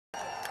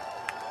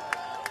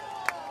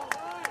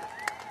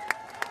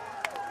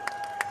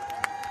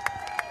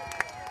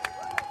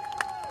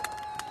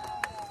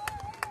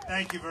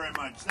Thank you very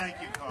much. Thank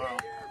you, Carl.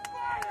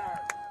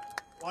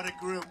 What a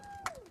group.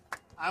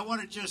 I want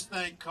to just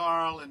thank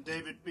Carl and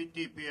David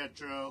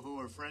DiPietro, who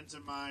are friends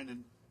of mine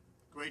and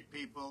great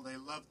people. They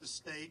love the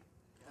state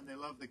and they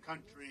love the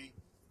country.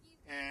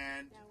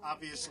 And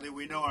obviously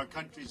we know our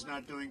country's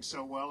not doing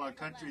so well. Our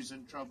country's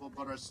in trouble,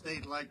 but our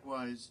state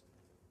likewise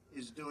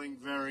is doing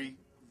very,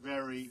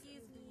 very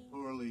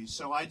poorly.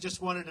 So I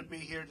just wanted to be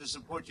here to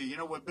support you. You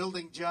know, we're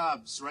building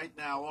jobs right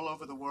now all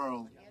over the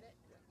world.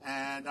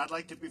 And I'd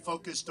like to be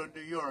focused on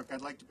New York.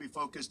 I'd like to be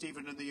focused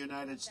even in the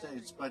United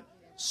States. But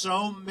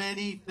so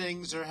many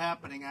things are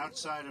happening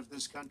outside of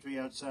this country,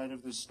 outside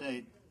of this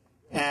state.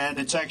 And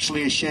it's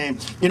actually a shame.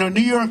 You know, New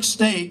York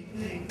State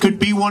could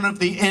be one of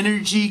the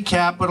energy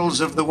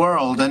capitals of the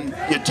world. And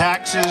your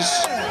taxes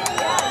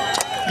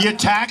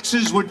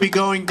would be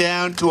going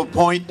down to a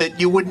point that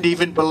you wouldn't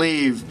even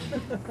believe.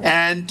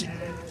 And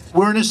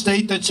we're in a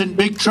state that's in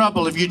big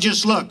trouble. If you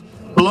just look,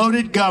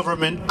 bloated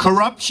government,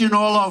 corruption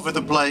all over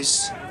the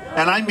place.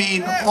 And I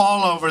mean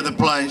all over the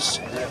place.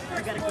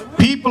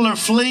 People are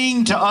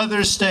fleeing to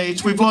other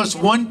states. We've lost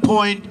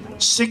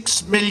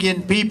 1.6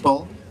 million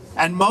people,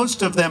 and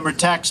most of them are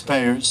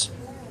taxpayers.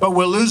 But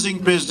we're losing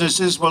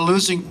businesses, we're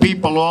losing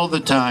people all the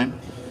time.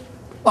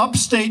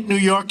 Upstate New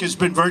York has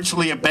been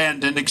virtually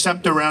abandoned,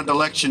 except around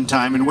election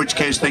time, in which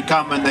case they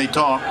come and they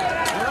talk.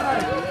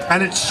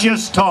 And it's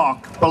just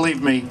talk,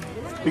 believe me,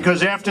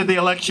 because after the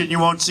election you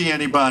won't see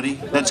anybody.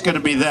 That's going to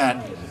be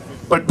that.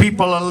 But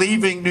people are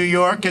leaving New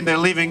York and they're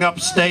leaving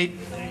upstate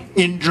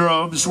in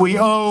droves. We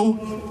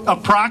owe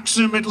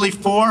approximately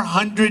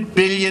 $400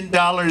 billion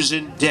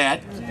in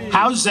debt.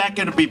 How's that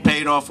going to be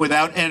paid off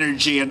without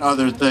energy and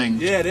other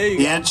things? Yeah, there you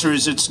go. The answer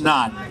is it's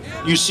not.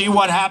 You see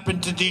what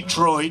happened to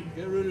Detroit.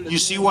 You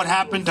see what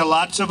happened to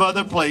lots of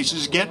other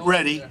places. Get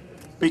ready,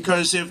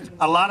 because if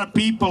a lot of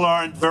people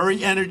aren't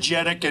very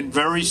energetic and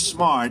very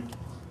smart,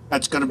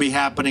 that's going to be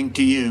happening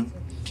to you.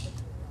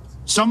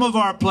 Some of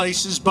our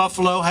places,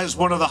 Buffalo has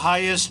one of the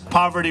highest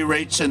poverty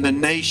rates in the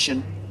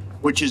nation,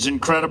 which is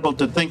incredible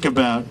to think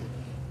about.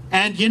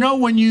 And you know,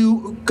 when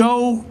you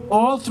go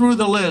all through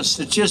the list,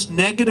 it's just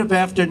negative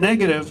after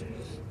negative.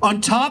 On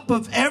top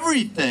of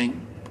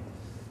everything,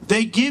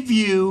 they give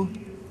you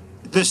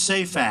the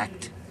SAFE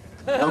Act,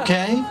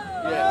 okay?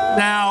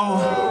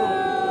 Now,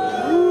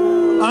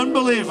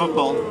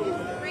 unbelievable.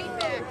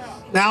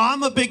 Now,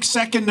 I'm a big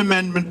Second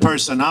Amendment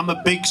person. I'm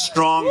a big,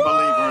 strong believer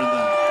in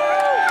that.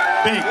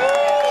 Big.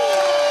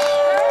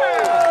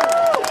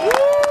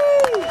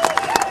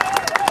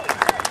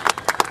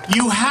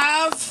 You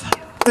have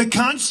the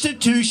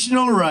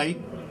constitutional right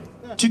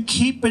to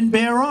keep and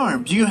bear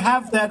arms. You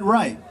have that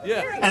right.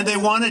 Yeah. And they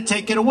want to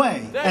take it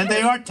away. And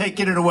they are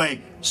taking it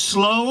away.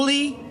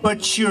 Slowly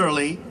but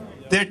surely,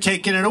 they're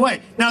taking it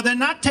away. Now, they're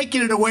not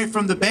taking it away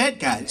from the bad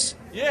guys.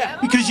 Yeah.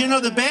 Because, you know,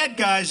 the bad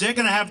guys, they're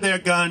going to have their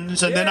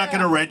guns, and they're not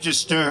going to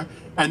register,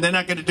 and they're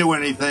not going to do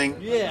anything.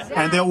 Yeah.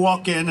 And they'll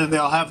walk in, and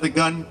they'll have the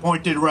gun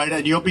pointed right,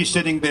 and you'll be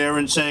sitting there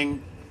and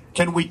saying,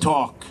 "Can we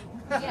talk?"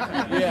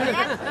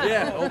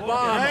 Yeah,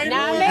 Obama.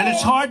 And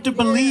it's hard to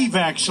believe,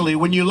 actually,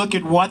 when you look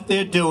at what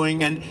they're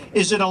doing. And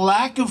is it a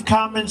lack of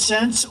common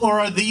sense, or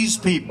are these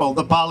people,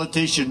 the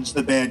politicians,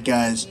 the bad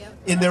guys?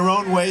 In their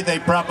own way, they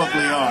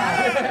probably are.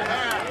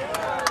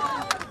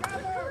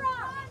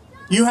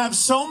 You have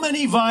so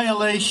many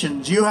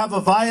violations. You have a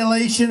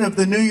violation of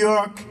the New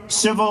York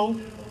civil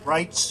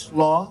rights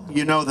law.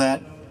 You know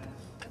that.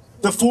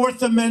 The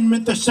Fourth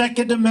Amendment, the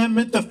Second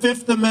Amendment, the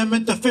Fifth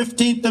Amendment, the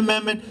 15th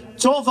Amendment.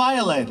 It's all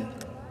violated.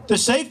 The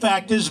SAFE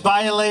Act is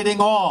violating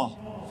all.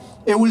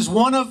 It was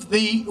one of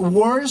the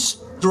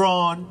worst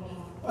drawn,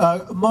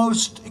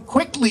 most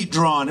quickly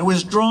drawn. It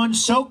was drawn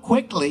so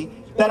quickly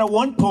that at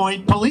one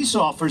point police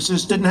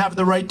officers didn't have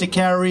the right to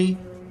carry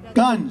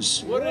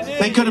guns.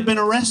 They could have been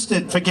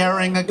arrested for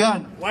carrying a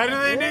gun. Why do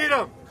they need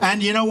them?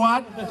 And you know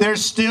what?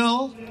 There's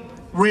still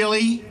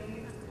really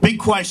big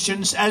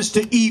questions as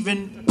to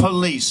even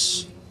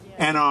police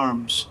and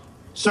arms.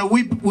 So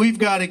we've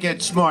got to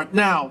get smart.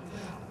 Now,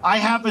 I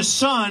have a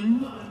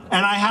son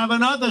and I have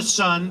another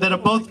son that are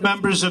both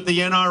members of the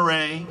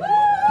NRA.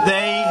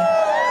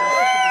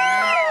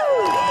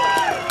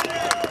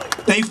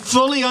 They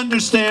fully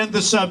understand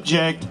the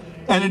subject.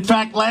 And in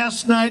fact,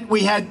 last night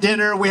we had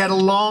dinner, we had a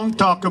long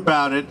talk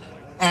about it,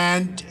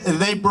 and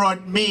they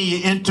brought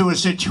me into a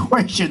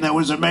situation that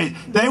was amazing.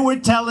 They were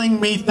telling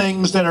me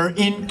things that are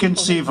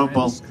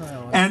inconceivable.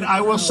 And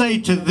I will say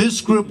to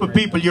this group of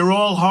people, you're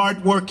all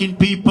hardworking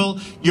people,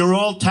 you're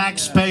all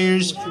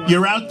taxpayers,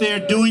 you're out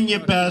there doing your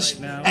best,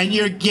 and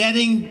you're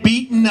getting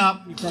beaten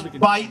up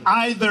by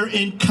either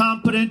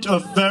incompetent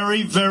or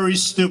very, very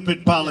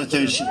stupid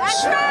politicians.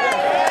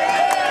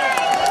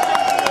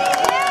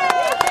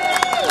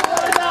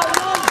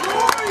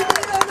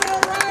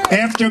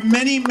 After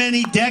many,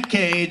 many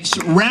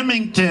decades,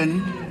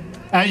 Remington,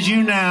 as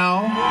you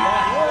know,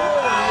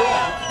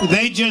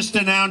 they just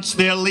announced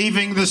they're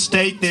leaving the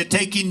state. They're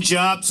taking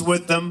jobs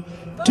with them.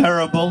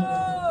 Terrible.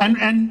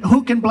 And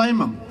who can blame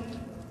them?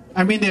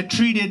 I mean, they're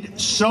treated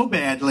so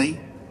badly,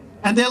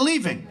 and they're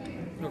leaving.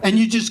 And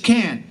you just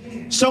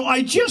can't. so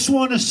I just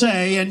want to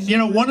say, and you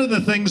know, one of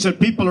the things that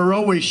people are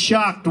always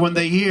shocked when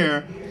they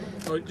hear,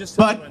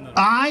 but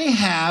I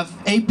have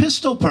a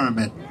pistol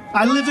permit.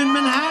 I live in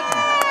Manhattan.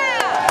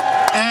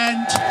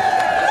 And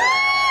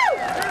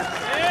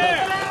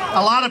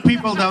a lot of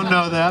people don't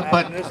know that,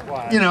 but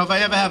you know, if I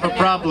ever have a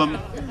problem,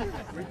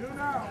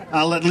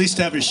 I'll at least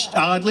have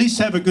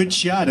a good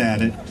shot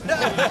at it.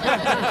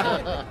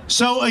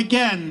 So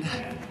again,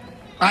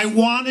 I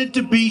wanted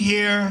to be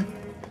here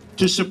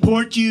to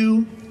support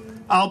you.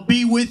 I'll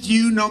be with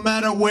you no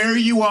matter where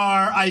you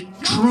are. I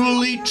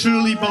truly,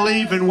 truly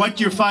believe in what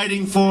you're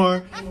fighting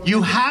for.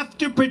 You have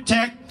to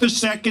protect the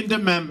Second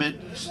Amendment.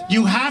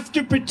 You have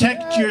to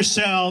protect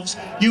yourselves.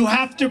 You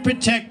have to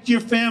protect your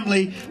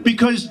family,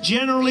 because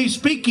generally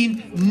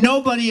speaking,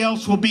 nobody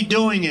else will be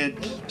doing it.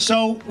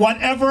 So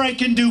whatever I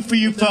can do for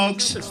you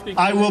folks,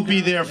 I will be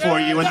there for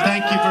you. And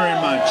thank you very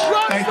much.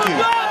 Thank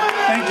you.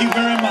 Thank you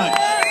very much.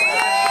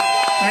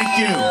 Thank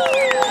you.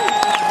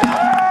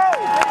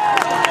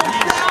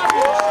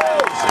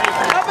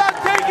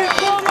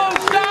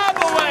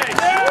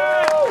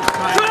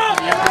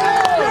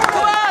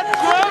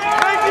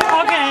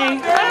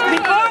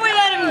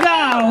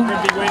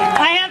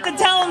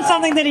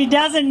 That he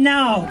doesn't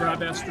know.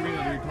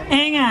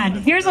 Hang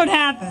on. Here's what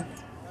happens.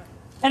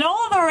 At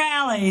all of the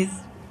rallies,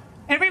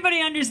 everybody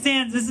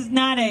understands this is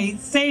not a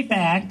safe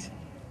act.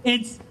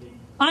 It's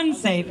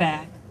unsafe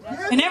act.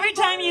 And every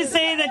time you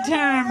say the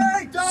term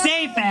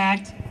safe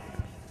act,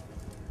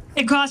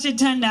 it costs you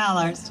 $10.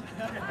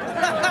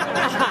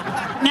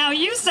 Now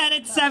you said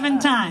it 7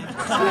 times.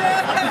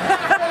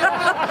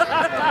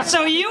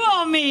 So you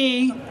owe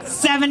me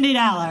 $70.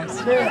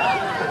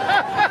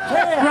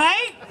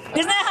 Right?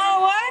 Isn't that how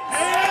it works?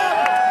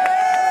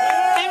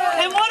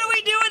 And what do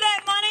we do with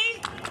that money?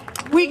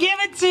 We give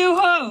it to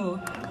who?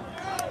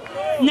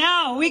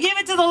 No, we give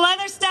it to the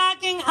Leather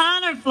Stocking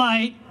Honor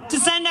Flight to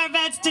send our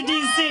vets to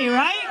D.C.,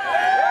 right?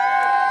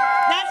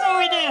 That's what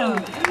we do.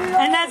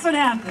 And that's what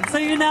happens. So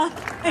you know.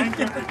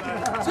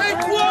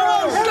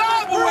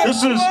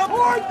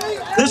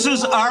 This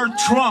is our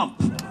Trump,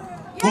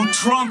 who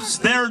trumps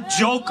their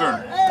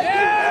Joker.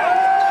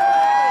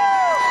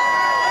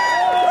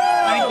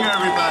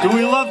 Everybody. Do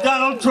we love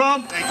Donald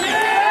Trump? Take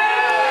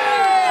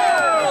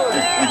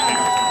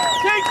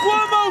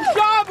Cuomo's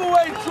job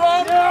away,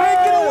 Trump!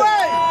 Take it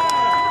away!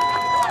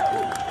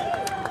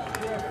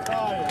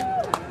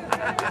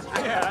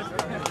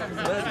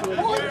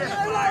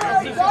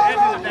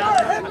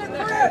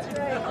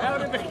 That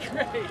would have been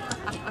great.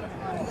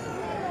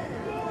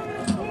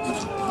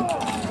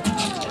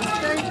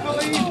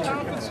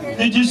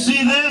 Did you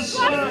see this?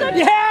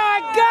 Yeah,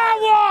 I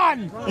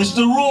got one! It's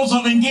the rules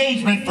of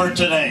engagement for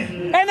today.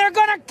 And they're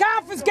gonna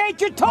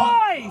confiscate your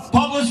toys!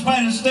 Published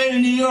by the state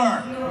of New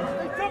York.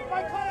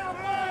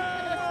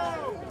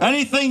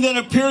 Anything that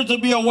appears to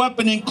be a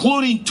weapon,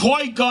 including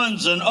toy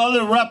guns and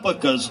other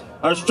replicas,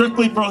 are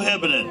strictly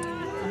prohibited.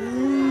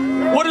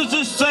 What does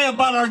this say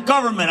about our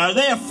government? Are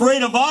they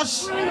afraid of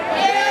us?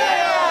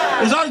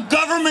 Yeah. Is our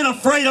government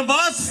afraid of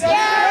us?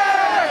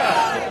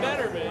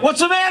 Yeah. What's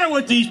the matter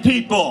with these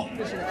people?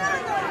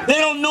 They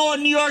don't know a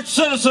New York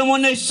citizen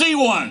when they see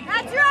one.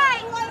 That's right.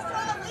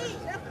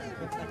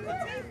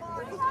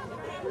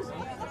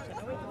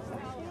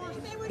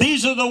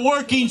 These are the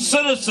working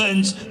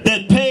citizens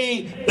that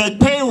pay the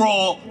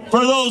payroll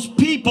for those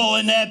people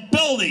in that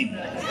building.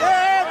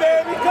 Yeah,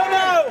 baby, come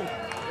on.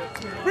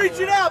 Reach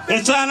it out, baby.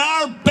 It's on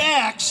our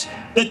backs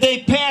that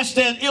they passed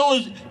that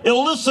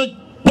illicit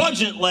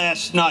budget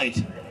last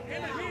night.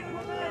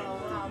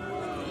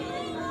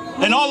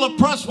 And all the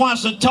press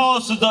wants to tell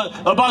us is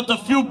about the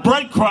few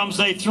breadcrumbs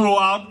they threw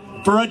out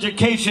for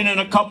education and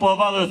a couple of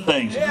other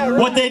things. Yeah, right.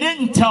 What they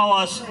didn't tell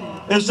us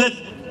is that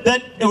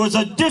it was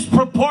a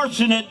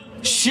disproportionate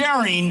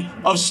sharing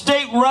of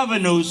state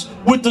revenues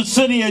with the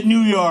city of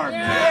New York.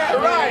 Yeah,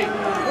 right.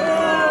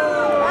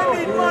 I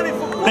need money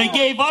for they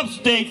gave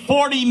upstate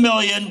 $40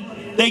 million.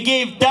 They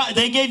gave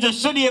the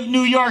city of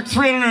New York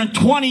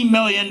 $320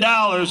 million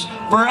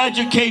for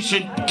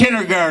education,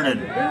 kindergarten.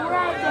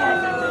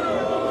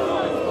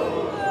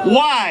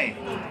 Why?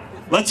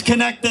 Let's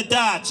connect the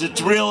dots.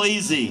 It's real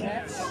easy.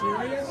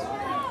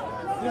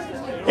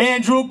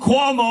 Andrew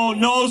Cuomo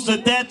knows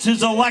that that's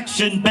his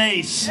election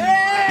base.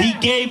 He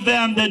gave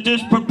them the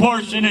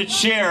disproportionate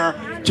share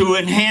to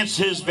enhance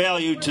his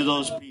value to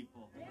those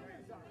people.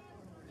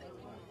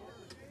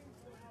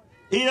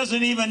 He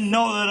doesn't even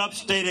know that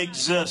upstate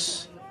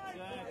exists.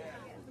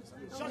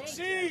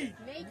 Succeed.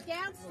 Make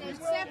downstate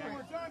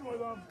separate.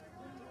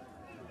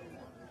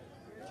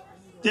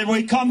 Did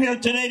we come here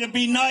today to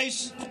be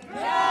nice? No.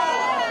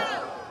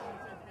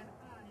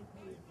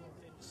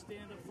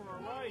 Stand up for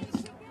our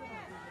rights.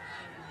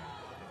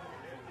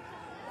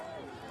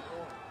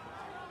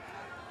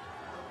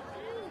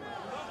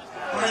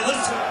 All right,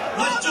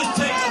 let's just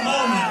take a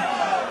moment.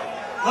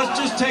 Let's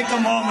just take a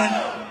moment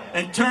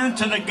and turn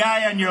to the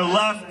guy on your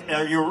left,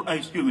 or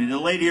the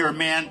lady or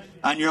man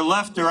on your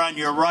left or on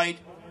your right,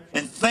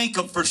 and thank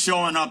him for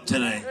showing up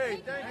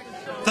today.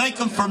 Thank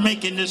him for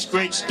making this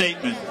great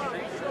statement.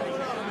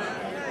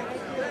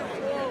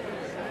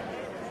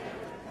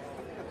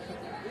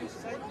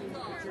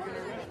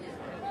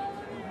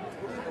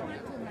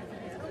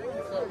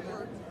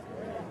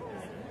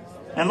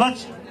 And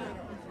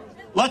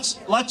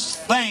let's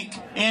thank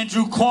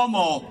Andrew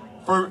Cuomo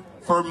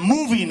for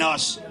moving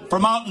us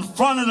from out in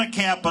front of the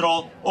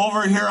Capitol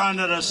over here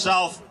onto the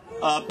south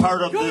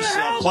part of this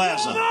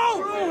plaza.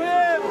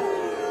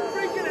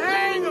 Freaking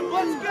hang him!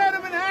 Let's get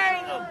him and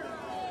hang him!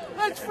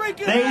 Let's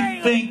freaking hang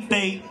him! They think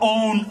they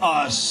own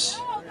us.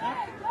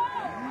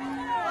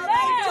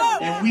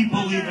 And we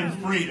believe in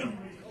freedom.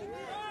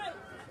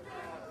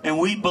 And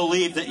we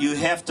believe that you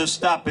have to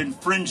stop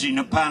infringing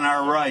upon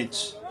our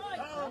rights.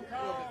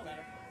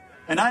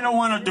 And I don't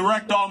want to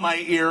direct all my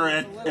ear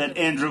at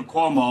Andrew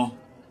Cuomo,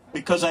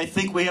 because I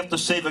think we have to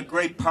save a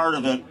great part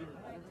of it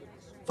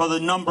for the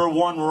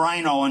 #1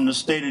 rhino in the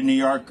state of New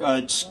York,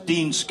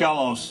 Dean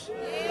Skelos.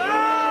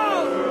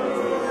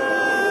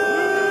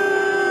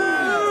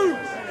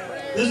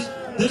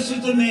 This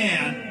is the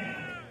man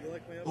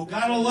who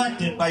got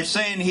elected by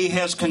saying he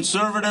has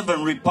conservative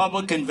and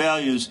Republican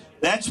values.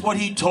 That's what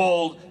he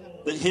told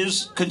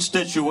his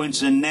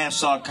constituents in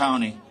Nassau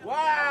County.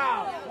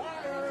 Wow!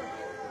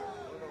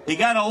 He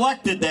got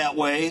elected that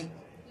way.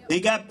 He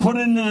got put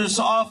into this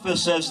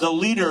office as the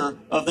leader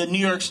of the New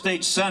York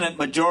State Senate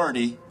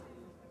majority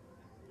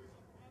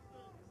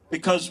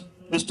because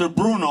Mr.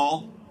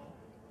 Bruno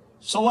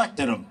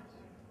selected him.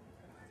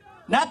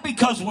 Not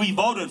because we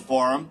voted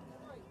for him,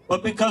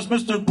 but because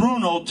Mr.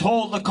 Bruno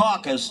told the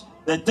caucus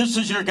that this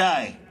is your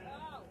guy.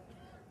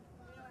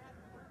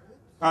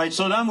 All right,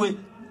 so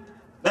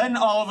then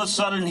all of a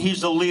sudden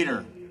he's the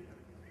leader.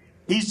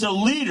 He's the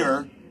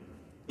leader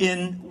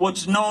in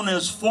what's known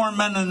as 4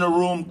 men in the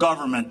room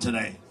government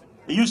today.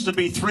 It used to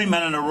be 3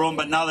 men in a room,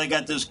 but now they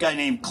got this guy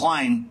named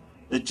Klein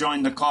that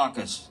joined the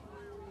caucus.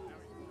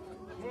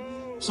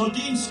 So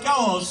Dean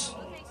Skelos,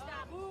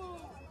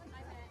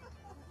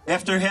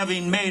 after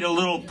having made a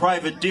little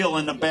private deal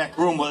in the back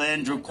room with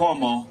Andrew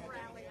Cuomo,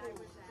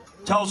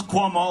 tells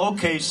Cuomo,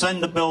 okay,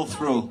 send the bill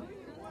through.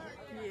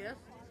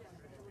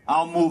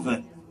 I'll move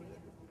it.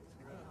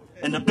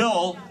 And the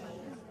bill...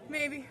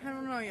 Maybe. I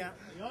don't know yet.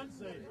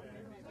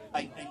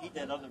 I need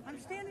that other... I'm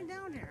standing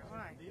down here.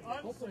 Why?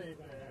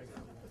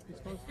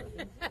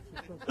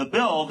 The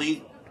bill,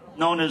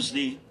 known as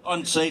the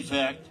Unsafe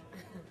Act,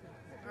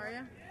 Are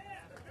you?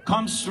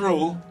 comes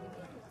through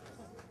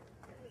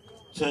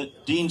to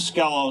Dean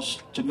Skelos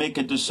to make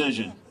a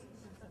decision.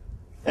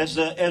 As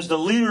the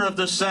leader of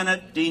the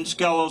Senate, Dean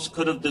Skelos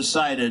could have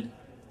decided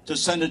to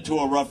send it to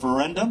a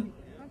referendum,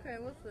 Okay,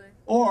 we'll see.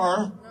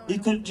 or he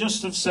could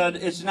just have said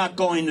it's not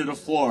going to the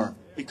floor,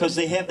 because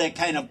they have that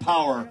kind of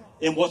power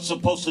in what's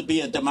supposed to be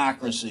a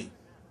democracy.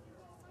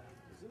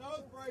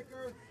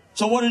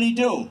 So what did he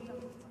do?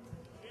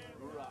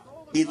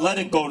 He let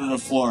it go to the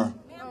floor.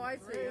 Oh, I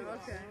see you.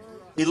 Okay.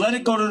 He let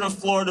it go to the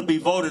floor to be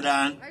voted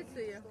on, I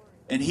see you.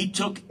 and he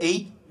took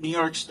 8 New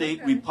York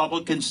State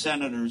Republican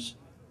senators,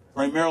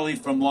 primarily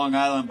from Long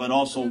Island, but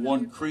also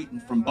one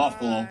Cretan from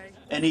Buffalo,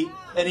 and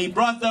he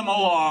brought them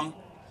along,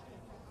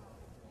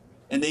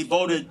 and they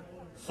voted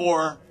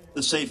for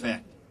the SAFE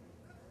Act.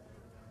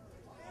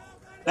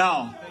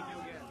 Now,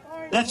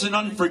 that's an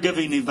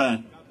unforgiving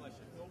event.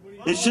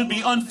 It should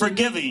be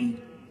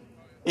unforgiving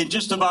in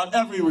just about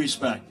every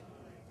respect.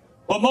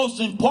 But most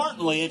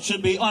importantly, it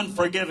should be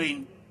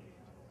unforgiving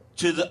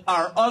to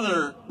our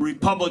other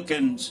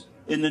Republicans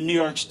in the New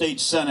York State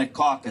Senate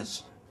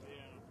caucus.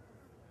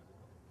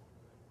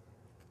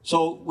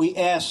 So we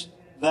asked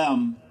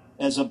them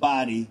as a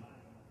body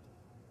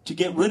to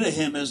get rid of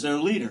him as their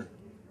leader.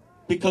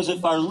 Because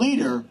if our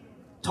leader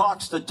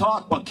talks the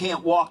talk but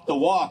can't walk the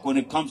walk when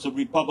it comes to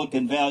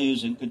Republican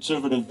values and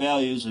conservative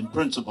values and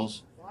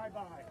principles,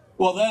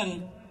 well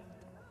then,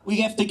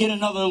 we have to get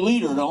another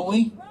leader, don't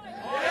we?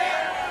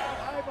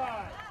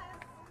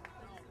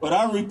 But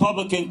our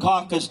Republican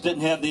caucus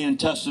didn't have the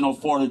intestinal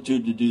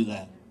fortitude to do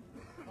that.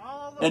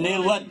 And they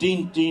let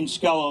Dean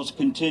Skelos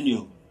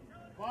continue.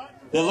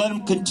 They let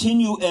him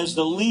continue as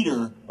the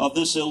leader of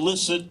this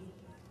illicit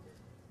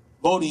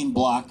voting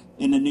bloc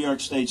in the New York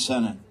State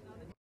Senate.